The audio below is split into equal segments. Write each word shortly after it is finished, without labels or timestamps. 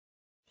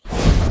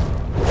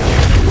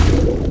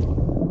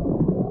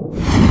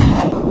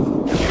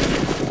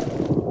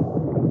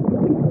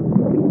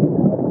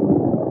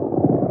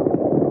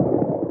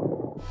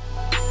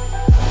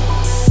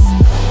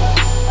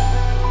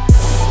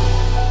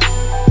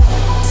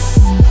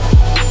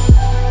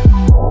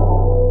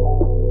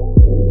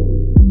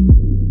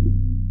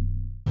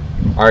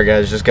Alright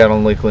guys, just got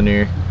on Lake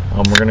Lanier.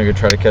 We're gonna go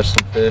try to catch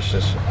some fish,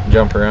 just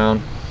jump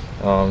around,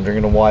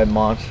 drinking a white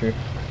monster.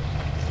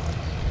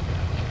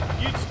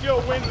 You'd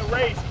still win the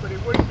race, but it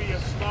wouldn't be a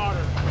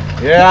slaughter.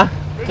 Yeah,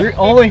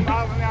 only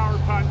mile-an-hour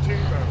pontoon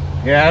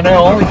boat. Yeah, I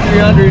know, only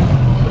 300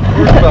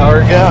 horsepower.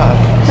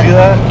 God, see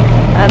that?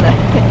 I know.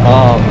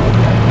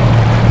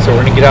 So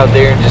we're gonna get out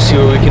there and just see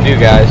what we can do,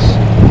 guys.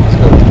 Let's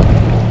go.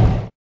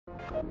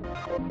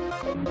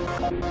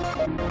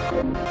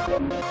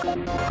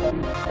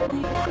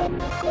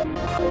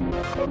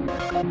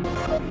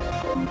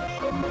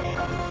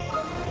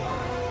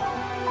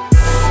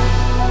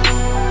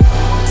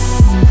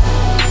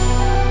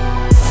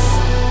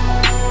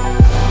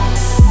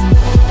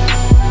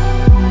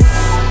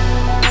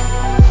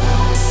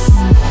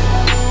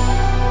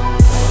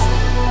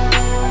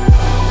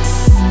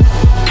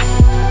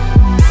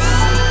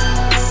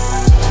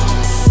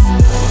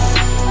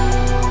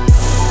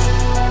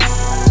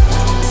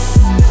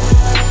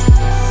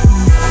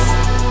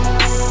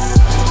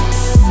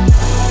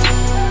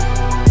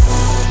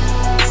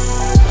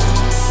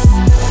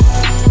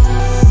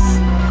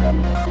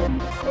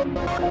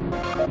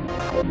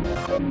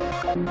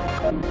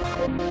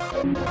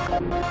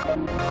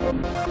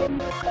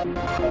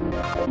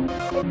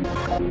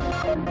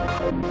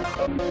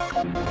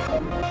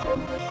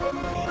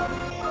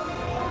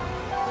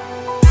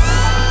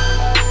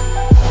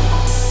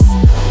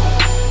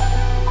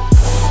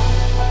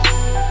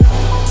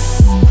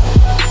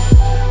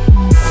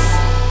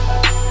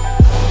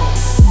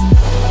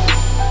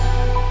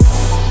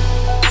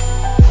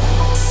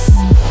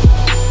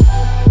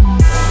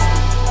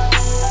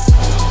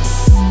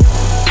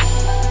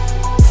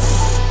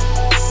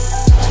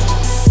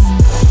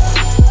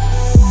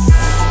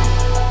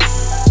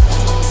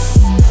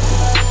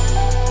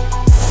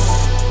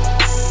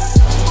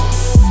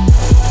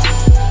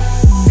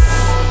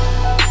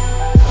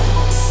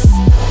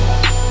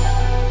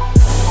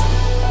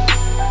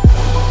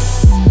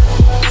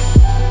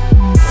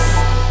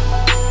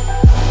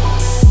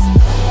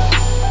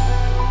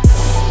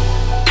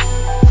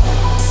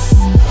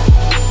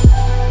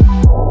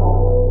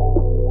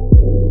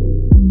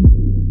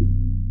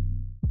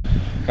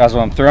 Guys,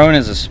 what I'm throwing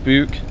is a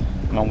spook,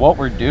 and what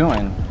we're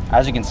doing,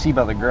 as you can see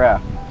by the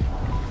graph,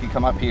 if you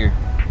come up here,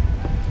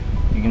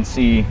 you can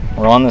see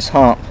we're on this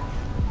hump.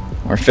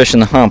 We're fishing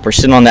the hump. We're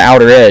sitting on the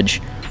outer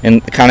edge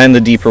and kind of in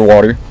the deeper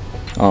water.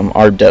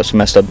 Our depth's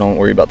messed up, don't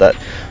worry about that.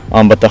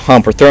 But the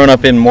hump, we're throwing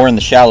up in more in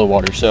the shallow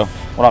water. So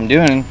what I'm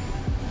doing,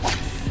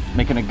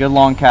 making a good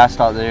long cast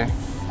out there.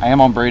 I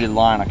am on braided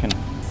line, I can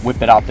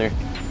whip it out there.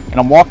 And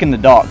I'm walking the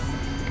dog.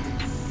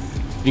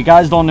 If you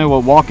guys don't know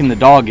what walking the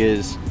dog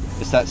is,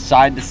 it's that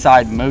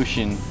side-to-side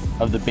motion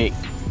of the bait.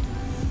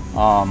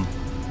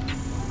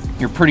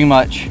 You're pretty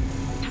much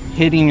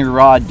hitting your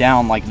rod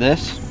down like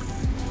this,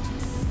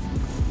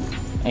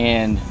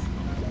 and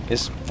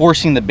it's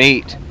forcing the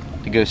bait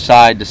to go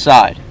side to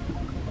side,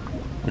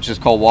 which is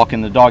called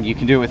walking the dog. You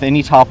can do it with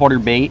any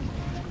topwater bait.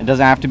 It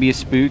doesn't have to be a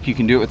spook. You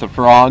can do it with a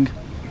frog,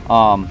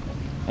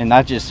 and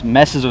that just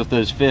messes with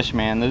those fish,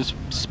 man. Those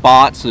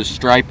spots, those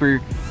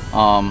striper,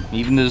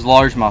 even those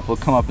largemouth will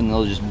come up and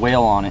they'll just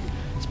wail on it.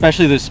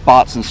 Especially those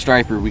spots and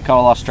striper. We caught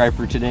a lot of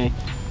striper today.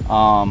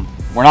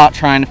 We're not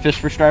trying to fish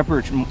for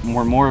striper.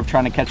 We're more of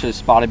trying to catch those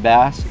spotted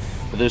bass.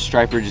 But those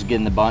striper just get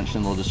in the bunch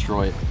and they'll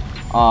destroy it.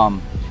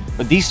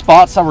 But these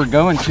spots that we're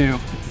going to,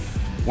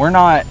 we're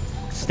not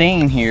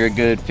staying here a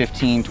good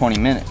 15-20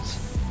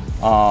 minutes.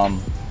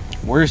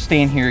 We're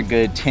staying here a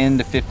good 10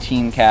 to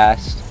 15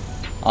 casts.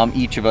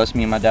 Each of us,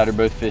 me and my dad are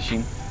both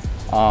fishing.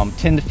 10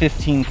 to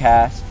 15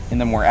 casts, and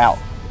then we're out.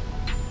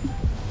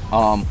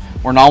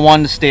 We're not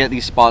wanting to stay at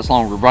these spots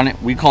long. We're running,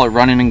 we call it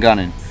running and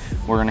gunning.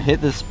 We're gonna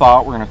hit this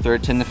spot, we're gonna throw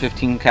it 10 to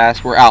 15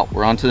 casts, we're out,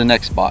 we're on to the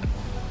next spot.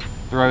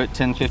 Throw it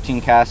 10,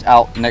 15 casts,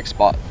 out, next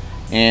spot.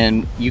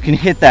 And you can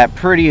hit that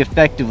pretty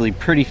effectively,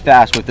 pretty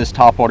fast with this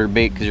topwater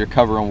bait because you're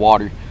covering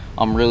water.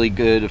 Really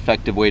good,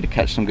 effective way to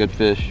catch some good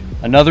fish.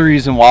 Another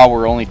reason why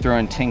we're only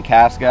throwing 10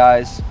 casts,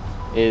 guys,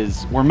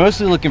 is we're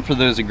mostly looking for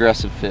those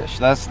aggressive fish.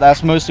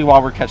 That's mostly why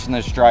we're catching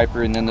those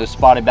striper, and then those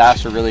spotted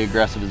bass are really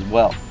aggressive as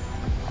well.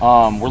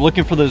 We're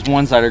looking for those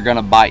ones that are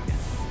gonna bite,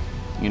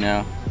 you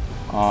know.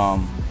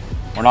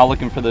 We're not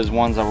looking for those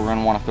ones that we're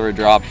gonna want to throw a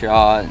drop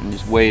shot and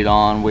just wait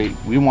on.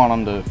 We want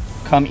them to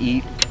come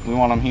eat. We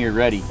want them here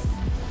ready.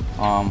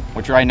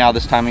 Which right now,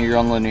 this time of year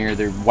on Lanier,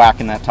 they're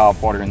whacking that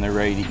top water and they're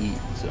ready to eat.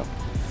 So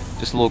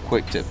just a little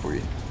quick tip for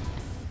you.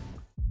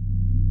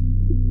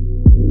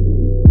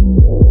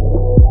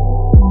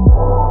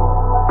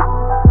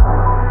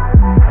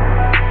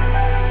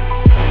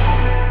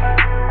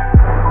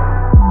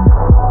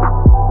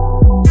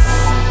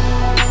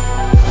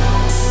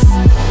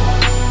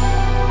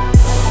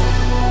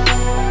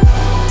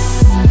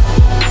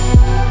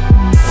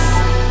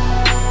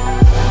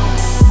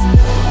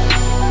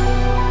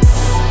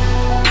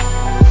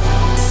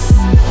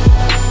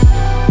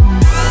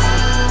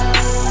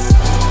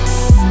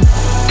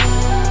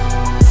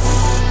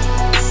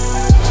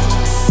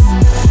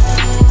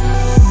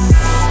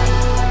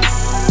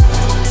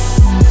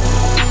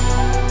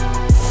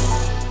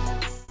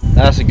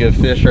 That's a good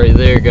fish right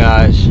there,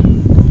 guys.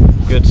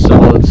 Good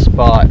solid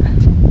spot.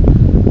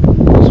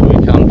 That's what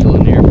we come to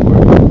Lanier for.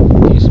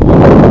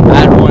 I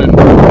had one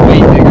way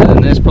bigger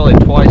than this, probably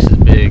twice as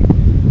big,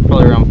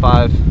 probably around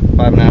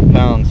 5.5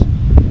 pounds.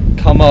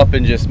 Come up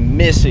and just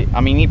miss it.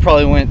 I mean, he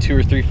probably went 2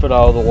 or 3 foot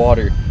out of the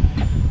water,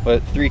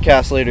 but 3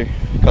 casts later,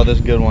 caught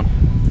this good one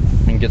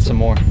and get some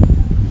more.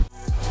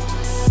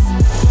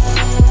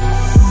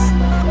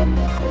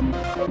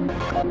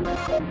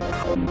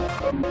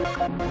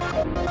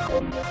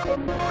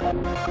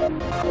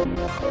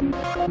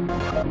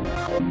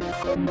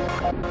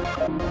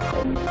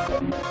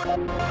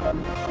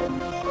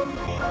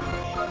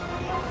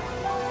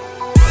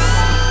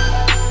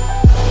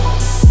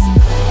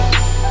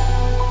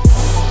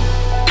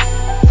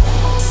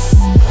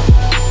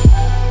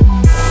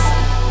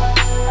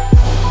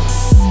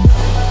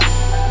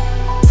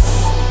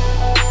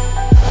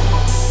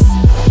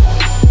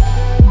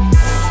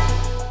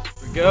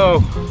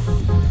 Go.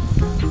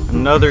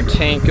 Another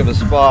tank of a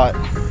spot.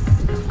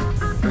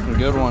 Freaking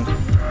good one.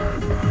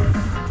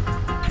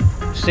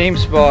 Same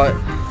spot.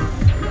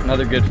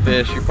 Another good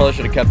fish. You probably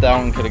should have kept that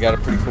one. Could have got a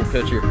pretty cool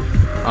picture.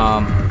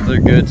 They're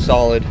good,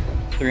 solid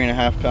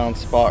 3.5 pound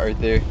spot right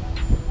there.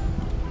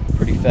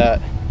 Pretty fat.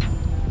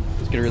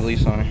 Let's get a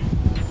release on her.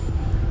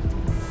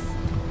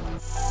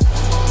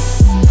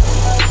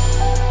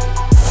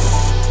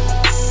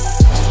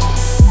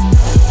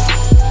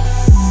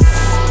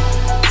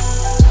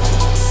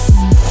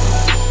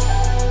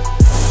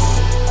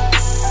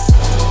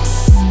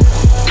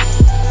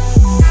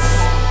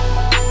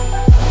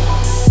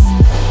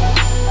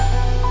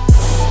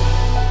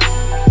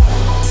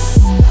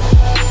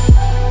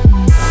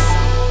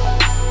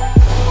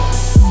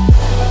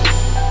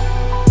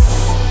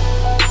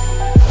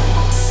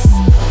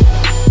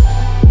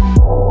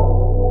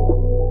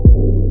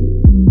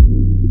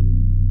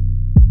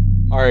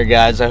 Alright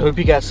guys, I hope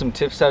you got some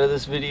tips out of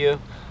this video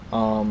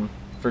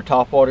for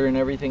topwater and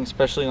everything,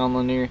 especially on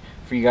Lanier.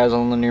 For you guys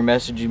on Lanier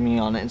messaging me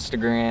on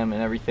Instagram and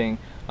everything,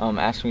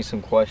 asking me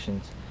some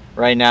questions.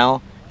 Right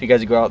now, if you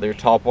guys go out there,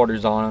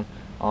 topwater's on,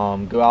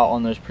 go out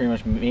on those pretty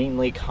much main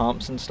lake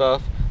humps and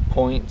stuff,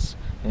 points,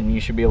 and you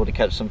should be able to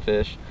catch some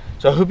fish.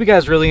 So I hope you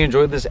guys really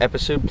enjoyed this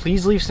episode.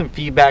 Please leave some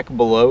feedback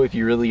below if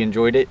you really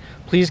enjoyed it.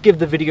 Please give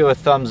the video a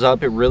thumbs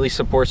up. It really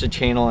supports the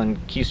channel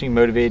and keeps me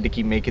motivated to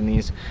keep making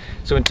these.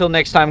 So until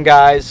next time,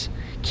 guys,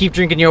 keep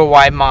drinking your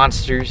white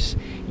monsters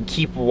and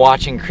keep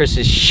watching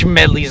Chris's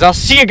schmedleys. I'll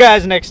see you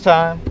guys next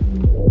time.